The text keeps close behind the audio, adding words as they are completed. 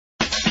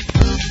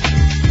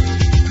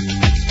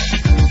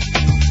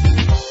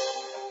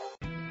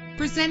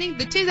Presenting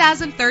the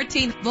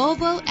 2013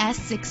 Volvo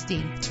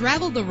S60.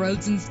 Travel the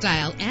roads in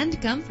style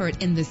and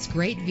comfort in this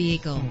great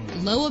vehicle.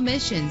 Low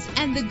emissions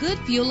and the good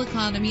fuel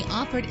economy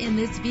offered in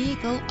this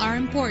vehicle are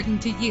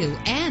important to you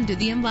and to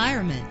the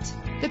environment.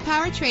 The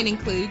powertrain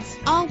includes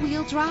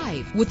all-wheel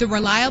drive with a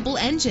reliable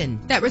engine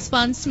that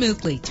responds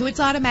smoothly to its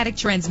automatic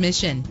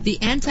transmission.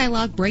 The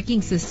anti-lock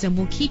braking system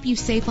will keep you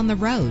safe on the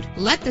road.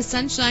 Let the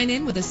sunshine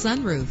in with a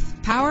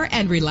sunroof. Power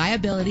and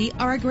reliability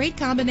are a great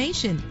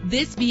combination.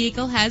 This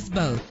vehicle has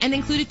both. An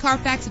included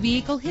Carfax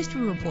Vehicle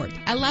History Report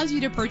allows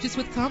you to purchase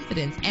with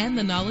confidence and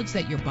the knowledge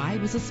that your buy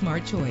was a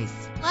smart choice.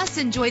 Plus,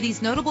 enjoy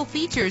these notable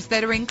features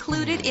that are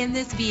included in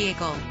this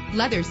vehicle: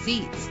 leather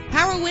seats,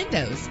 power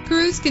windows,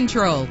 cruise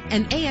control,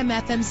 an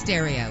AM/FM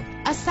stereo,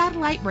 a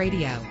satellite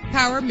radio,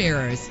 power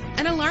mirrors,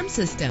 an alarm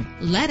system.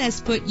 Let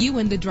us put you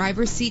in the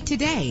driver's seat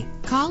today.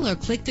 Call or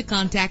click to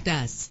contact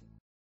us.